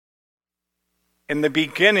In the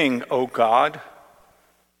beginning, O God,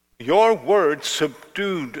 your word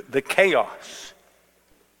subdued the chaos.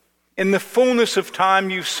 In the fullness of time,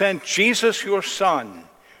 you sent Jesus, your Son,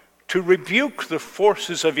 to rebuke the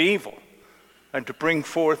forces of evil and to bring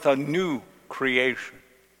forth a new creation.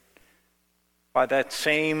 By that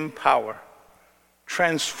same power,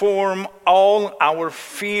 transform all our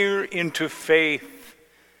fear into faith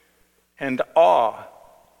and awe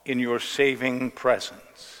in your saving presence.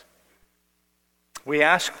 We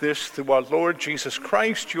ask this through our Lord Jesus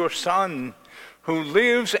Christ, your Son, who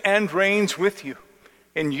lives and reigns with you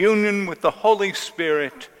in union with the Holy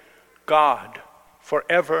Spirit, God,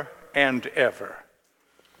 forever and ever.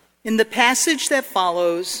 In the passage that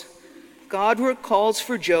follows, God recalls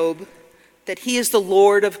for Job that he is the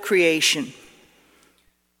Lord of creation.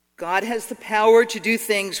 God has the power to do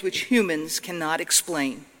things which humans cannot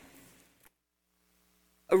explain.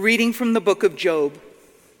 A reading from the book of Job.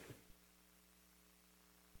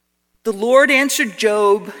 The Lord answered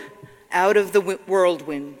Job out of the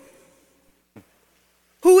whirlwind.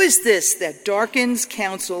 Who is this that darkens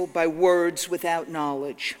counsel by words without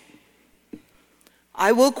knowledge?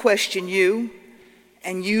 I will question you,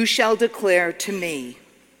 and you shall declare to me.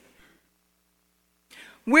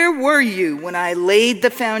 Where were you when I laid the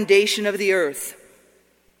foundation of the earth?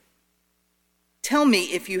 Tell me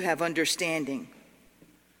if you have understanding.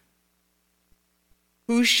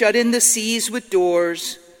 Who shut in the seas with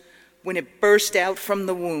doors when it burst out from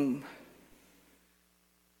the womb?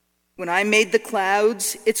 When I made the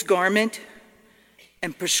clouds its garment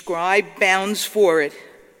and prescribed bounds for it,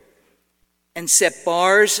 and set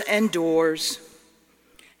bars and doors,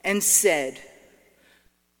 and said,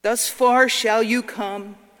 thus far shall you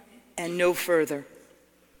come, and no further.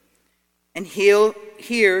 And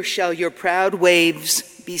here shall your proud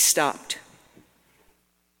waves be stopped.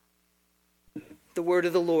 The word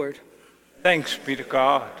of the Lord. Thanks be to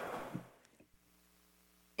God.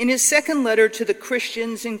 In his second letter to the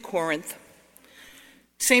Christians in Corinth,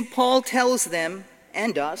 St. Paul tells them,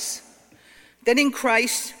 and us, that in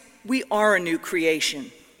Christ we are a new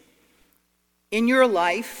creation. In your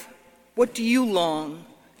life, what do you long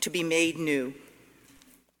to be made new?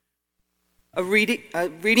 A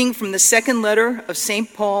reading from the second letter of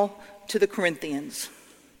St. Paul to the Corinthians.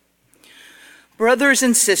 Brothers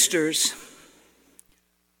and sisters,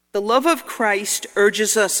 the love of Christ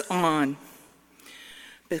urges us on,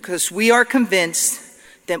 because we are convinced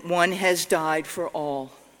that one has died for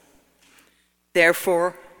all.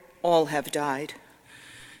 Therefore, all have died.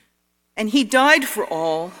 And he died for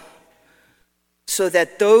all, so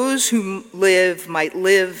that those who live might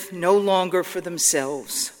live no longer for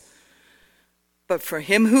themselves, but for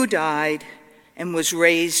him who died and was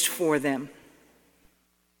raised for them.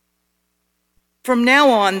 From now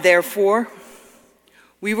on, therefore,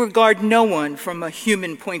 we regard no one from a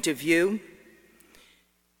human point of view,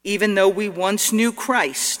 even though we once knew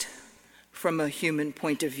Christ from a human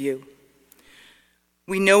point of view.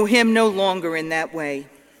 We know him no longer in that way.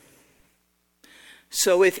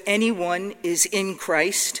 So if anyone is in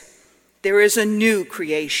Christ, there is a new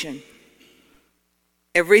creation.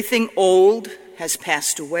 Everything old has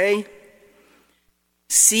passed away.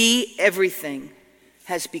 See, everything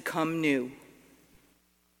has become new.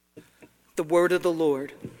 The word of the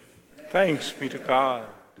Lord. Thanks be to God.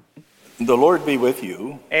 The Lord be with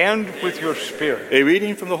you. And with your spirit. A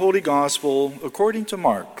reading from the Holy Gospel according to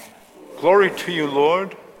Mark. Glory to you,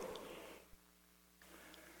 Lord.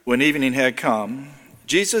 When evening had come,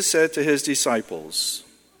 Jesus said to his disciples,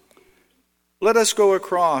 let us go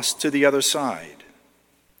across to the other side.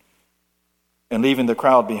 And leaving the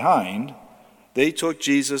crowd behind, they took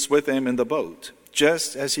Jesus with them in the boat,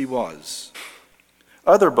 just as he was.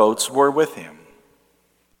 Other boats were with him.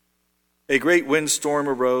 A great windstorm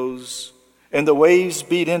arose, and the waves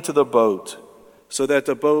beat into the boat, so that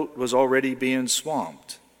the boat was already being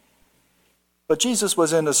swamped. But Jesus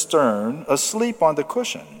was in the stern, asleep on the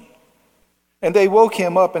cushion. And they woke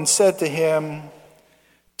him up and said to him,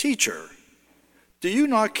 Teacher, do you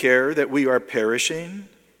not care that we are perishing?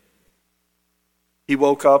 He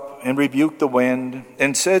woke up and rebuked the wind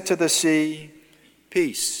and said to the sea,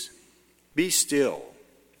 Peace, be still.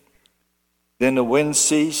 Then the wind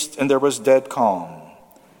ceased and there was dead calm.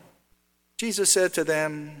 Jesus said to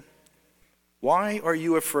them, Why are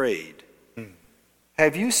you afraid?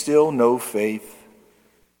 Have you still no faith?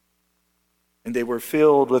 And they were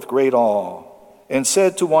filled with great awe and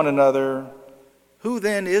said to one another, Who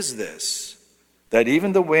then is this, that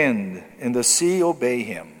even the wind and the sea obey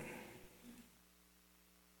him?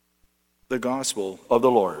 The Gospel of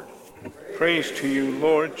the Lord. Praise to you,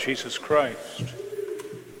 Lord Jesus Christ.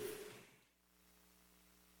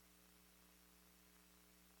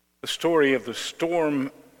 The story of the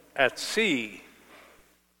storm at sea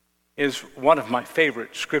is one of my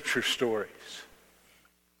favorite scripture stories.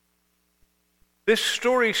 This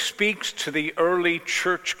story speaks to the early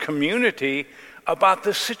church community about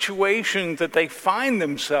the situation that they find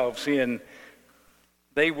themselves in.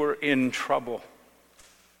 They were in trouble.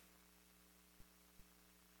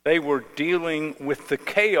 They were dealing with the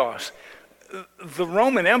chaos. The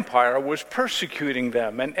Roman Empire was persecuting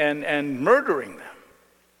them and murdering them.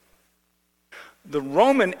 The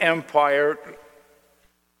Roman Empire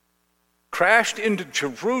crashed into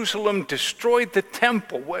Jerusalem, destroyed the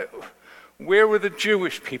temple. Where were the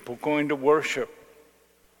Jewish people going to worship?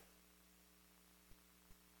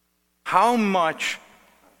 How much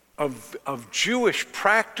of Jewish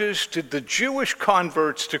practice did the Jewish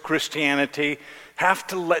converts to Christianity have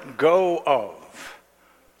to let go of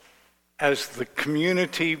as the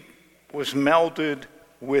community was melded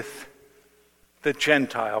with the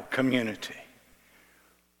Gentile community?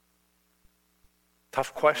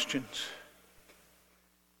 Tough questions.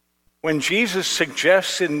 When Jesus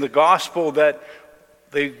suggests in the gospel that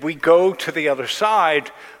we go to the other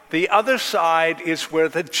side is where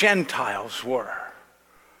the Gentiles were.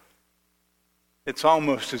 It's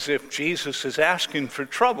almost as if Jesus is asking for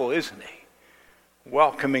trouble, isn't he?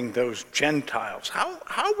 Welcoming those Gentiles. How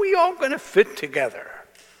are we all going to fit together?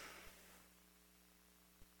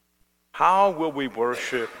 How will we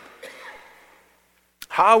worship?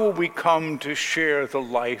 How will we come to share the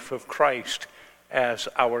life of Christ as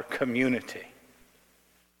our community?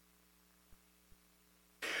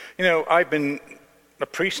 You know, I've been a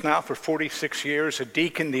priest now for 46 years, a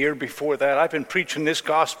deacon the year before that. I've been preaching this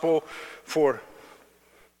gospel for,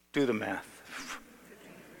 do the math,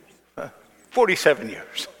 47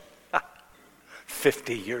 years.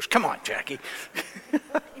 50 years. Come on, Jackie.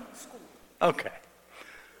 Okay.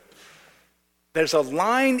 There's a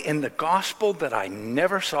line in the gospel that I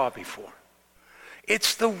never saw before.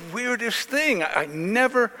 It's the weirdest thing. I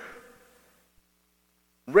never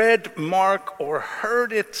read Mark or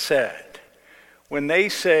heard it said when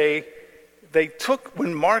when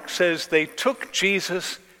Mark says they took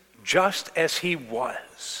Jesus just as he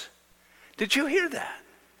was. Did you hear that?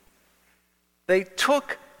 They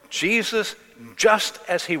took Jesus just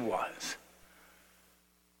as he was.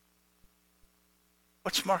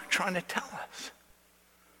 What's Mark trying to tell us?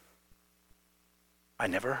 I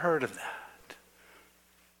never heard of that.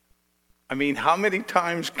 I mean, how many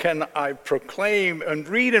times can I proclaim and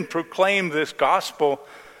read and proclaim this gospel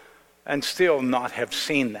and still not have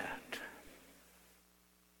seen that?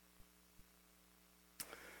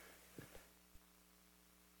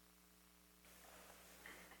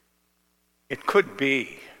 It could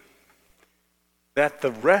be that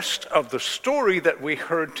the rest of the story that we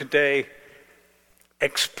heard today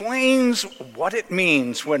explains what it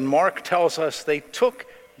means when Mark tells us they took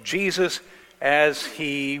Jesus as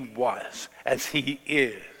he was, as he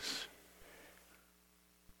is.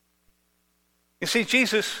 You see,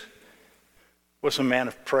 Jesus was a man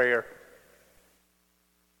of prayer.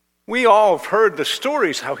 We all have heard the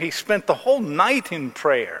stories how he spent the whole night in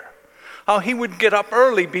prayer, how he would get up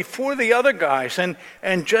early before the other guys and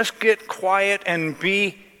just get quiet and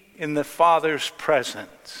be in the Father's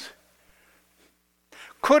presence.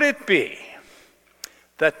 Could it be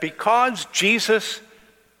that because Jesus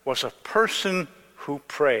was a person who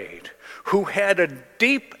prayed, who had a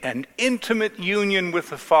deep and intimate union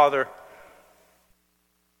with the Father,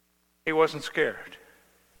 he wasn't scared?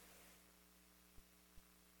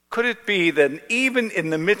 Could it be that even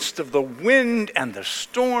in the midst of the wind and the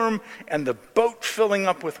storm and the boat filling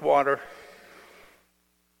up with water,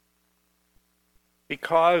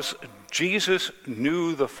 because Jesus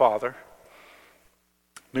knew the Father,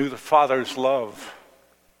 knew the Father's love,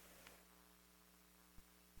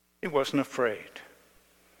 he wasn't afraid.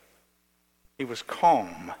 He was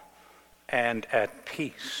calm and at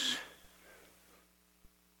peace.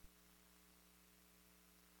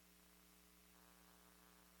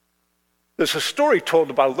 There's a story told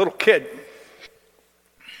about a little kid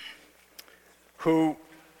who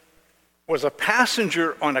was a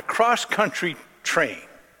passenger on a cross-country train.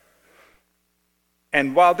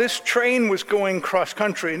 And while this train was going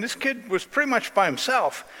cross-country, and this kid was pretty much by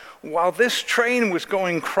himself, while this train was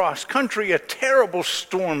going cross-country, a terrible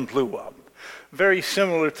storm blew up, very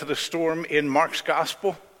similar to the storm in Mark's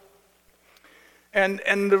gospel. And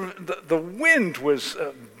the wind was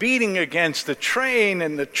beating against the train,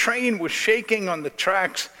 and the train was shaking on the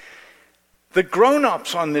tracks. The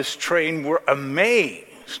grown-ups on this train were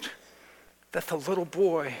amazed that the little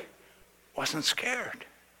boy wasn't scared.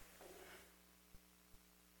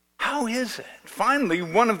 How is it? Finally,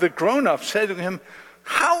 one of the grown-ups said to him,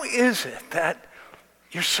 how is it that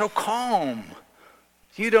you're so calm?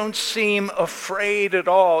 You don't seem afraid at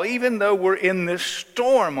all, even though we're in this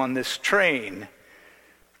storm on this train.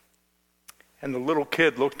 And the little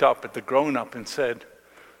kid looked up at the grown-up and said,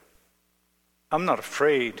 I'm not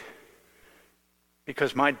afraid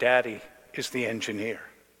because my daddy is the engineer.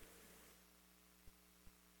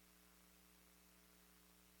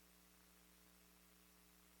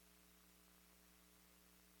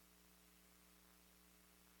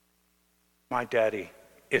 My daddy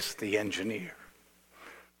is the engineer.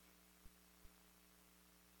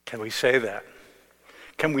 Can we say that?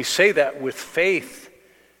 Can we say that with faith,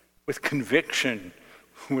 with conviction,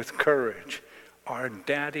 with courage? Our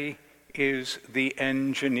daddy is the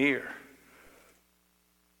engineer.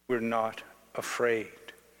 We're not afraid.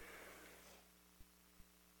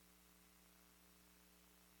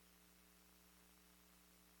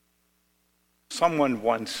 Someone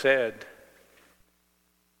once said,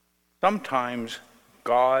 sometimes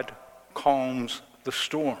God calms the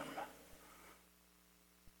storm,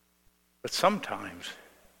 but sometimes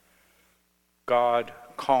God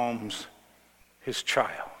calms his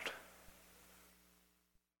child.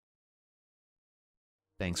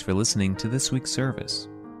 Thanks for listening to this week's service.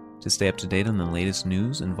 To stay up to date on the latest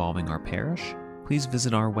news involving our parish, please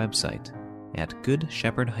visit our website at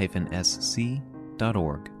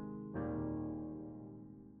goodshepherd-sc.org.